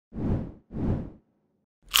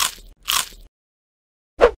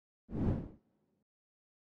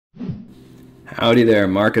Howdy there,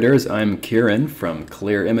 marketers. I'm Cirian from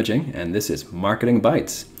Clear Imaging, and this is Marketing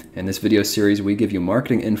Bites. In this video series, we give you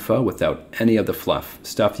marketing info without any of the fluff,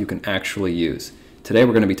 stuff you can actually use. Today,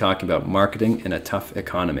 we're going to be talking about marketing in a tough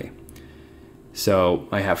economy. So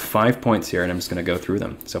I have 5 points here, and I'm just going to go through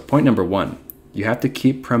them. So point number 1, you have to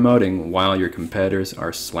keep promoting while your competitors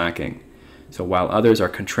are slacking. So while others are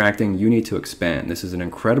contracting, you need to expand. This is an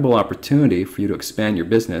incredible opportunity for you to expand your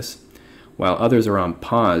business. While others are on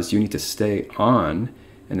pause, you need to stay on,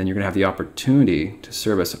 and then you're going to have the opportunity to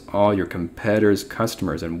service all your competitors'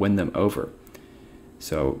 customers and win them over.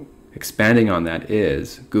 So expanding on that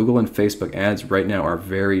is Google and Facebook ads right now are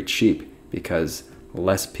very cheap because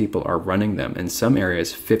less people are running them. In some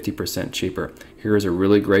areas, 50% cheaper. Here is a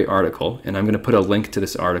really great article, and I'm going to put a link to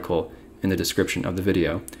this article in the description of the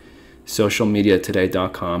video.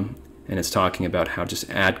 Socialmediatoday.com, and it's talking about how just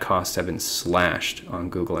ad costs have been slashed on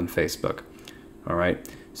Google and Facebook. All right,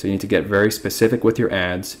 so you need to get very specific with your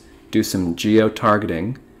ads, do some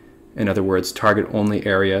geo-targeting. In other words, target only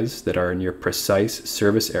areas that are in your precise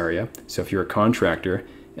service area. So if you're a contractor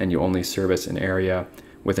and you only service an area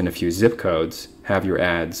within a few zip codes, have your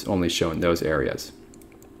ads only show in those areas.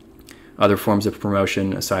 Other forms of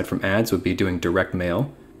promotion aside from ads would be doing direct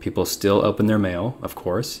mail. People still open their mail, of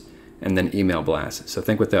course, and then email blasts. So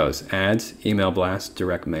think with those: ads, email blasts,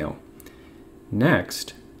 direct mail.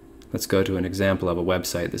 Next, let's go to an example of a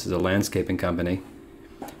website. This is a landscaping company.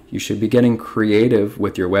 You should be getting creative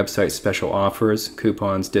with your website special offers,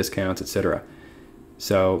 coupons, discounts, etc.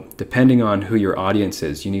 So depending on who your audience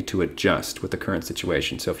is, you need to adjust with the current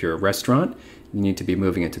situation. So if you're a restaurant, you need to be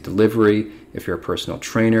moving into delivery. If you're a personal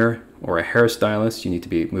trainer or a hairstylist, you need to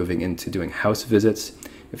be moving into doing house visits.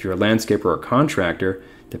 If you're a landscaper or a contractor,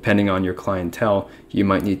 depending on your clientele, you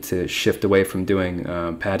might need to shift away from doing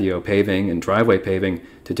patio paving and driveway paving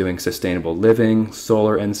to doing sustainable living,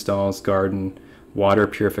 solar installs, garden, water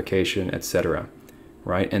purification, etc.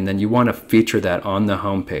 Right? And then you want to feature that on the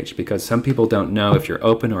homepage because some people don't know if you're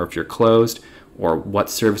open or if you're closed or what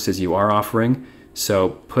services you are offering. So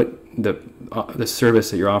put the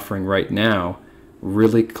service that you're offering right now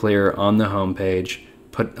really clear on the homepage.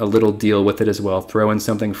 Put a little deal with it as well. Throw in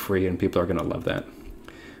something free, and people are going to love that.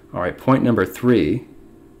 All right, point number 3,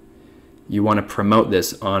 you want to promote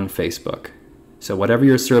this on Facebook. So whatever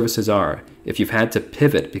your services are, if you've had to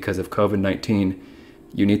pivot because of COVID-19,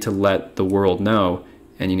 you need to let the world know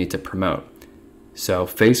and you need to promote. So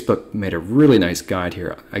Facebook made a really nice guide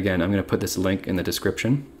here. Again, I'm going to put this link in the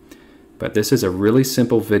description. But this is a really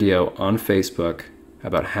simple video on Facebook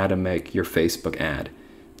about how to make your Facebook ad.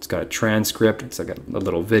 It's got a transcript, it's like a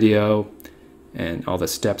little video, and all the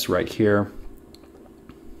steps right here.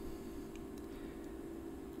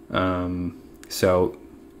 So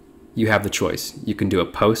you have the choice. You can do a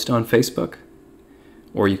post on Facebook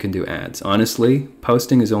or you can do ads. Honestly,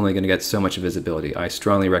 posting is only going to get so much visibility. I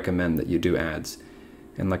strongly recommend that you do ads.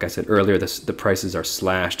 And like I said earlier, the prices are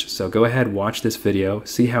slashed. So go ahead, watch this video,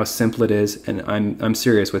 see how simple it is. And I'm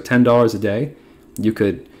serious, with $10 a day, you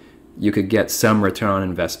could get some return on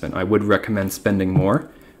investment. I would recommend spending more,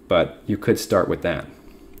 but you could start with that.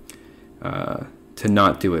 To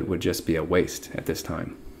not do it would just be a waste at this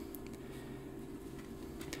time.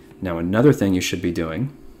 Now, another thing you should be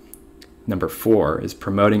doing, number 4, is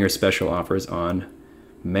promoting your special offers on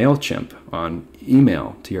MailChimp, on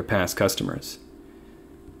email to your past customers.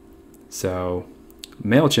 So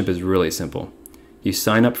MailChimp is really simple. You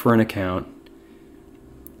sign up for an account,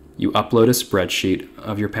 you upload a spreadsheet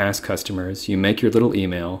of your past customers, you make your little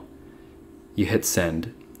email, you hit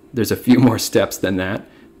send. There's a few more steps than that,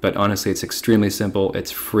 but honestly, it's extremely simple,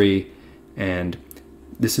 it's free, and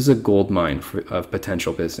this is a gold mine of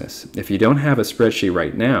potential business. If you don't have a spreadsheet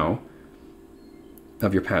right now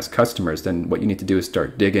of your past customers, then what you need to do is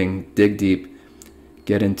start dig deep,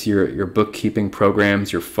 get into your bookkeeping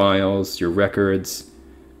programs, your files, your records,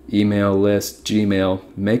 email list, Gmail.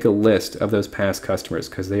 Make a list of those past customers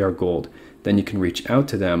because they are gold. Then you can reach out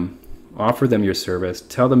to them, offer them your service,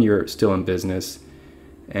 tell them you're still in business,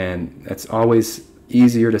 and it's always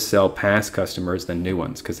easier to sell past customers than new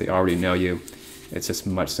ones because they already know you. It's just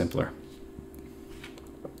much simpler.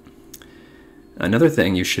 Another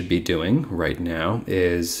thing you should be doing right now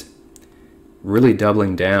is really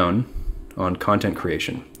doubling down on content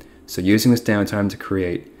creation. So using this downtime to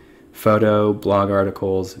create photo, blog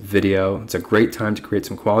articles, video. It's a great time to create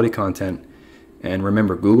some quality content. And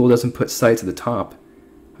remember, Google doesn't put sites at the top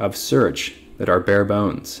of search that are bare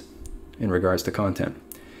bones in regards to content.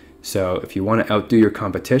 So if you want to outdo your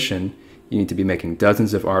competition, you need to be making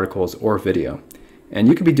dozens of articles or video. And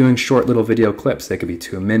you could be doing short little video clips. They could be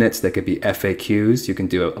 2 minutes. They could be FAQs. You can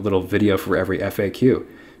do a little video for every FAQ.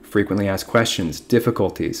 frequently asked questions,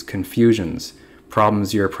 difficulties, confusions,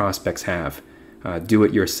 problems your prospects have. Do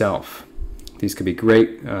it yourself. These could be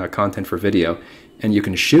great content for video, and you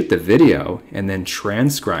can shoot the video and then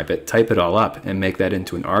transcribe it, type it all up, and make that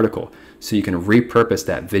into an article. So you can repurpose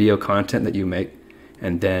that video content that you make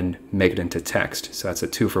and then make it into text. So that's a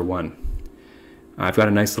 2-for-1. I've got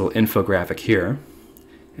a nice little infographic here,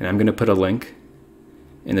 and I'm going to put a link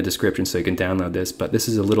in the description so you can download this, but this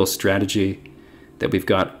is a little strategy that we've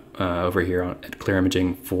got over here at Clear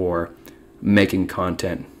Imaging for making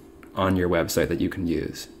content on your website that you can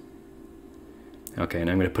use. Okay, and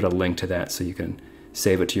I'm going to put a link to that so you can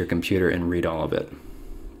save it to your computer and read all of it.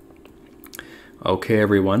 Okay,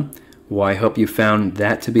 everyone. Well, I hope you found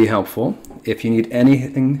that to be helpful. If you need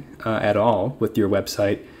anything at all with your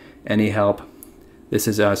website, any help, this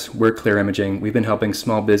is us. We're Clear Imaging. We've been helping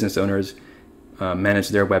small business owners manage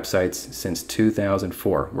their websites since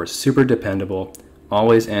 2004. We're super dependable,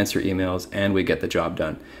 always answer emails, and we get the job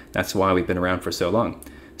done. That's why we've been around for so long.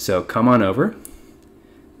 So come on over,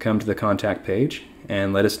 come to the contact page,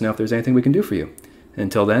 and let us know if there's anything we can do for you.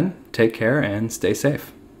 Until then, take care and stay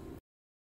safe.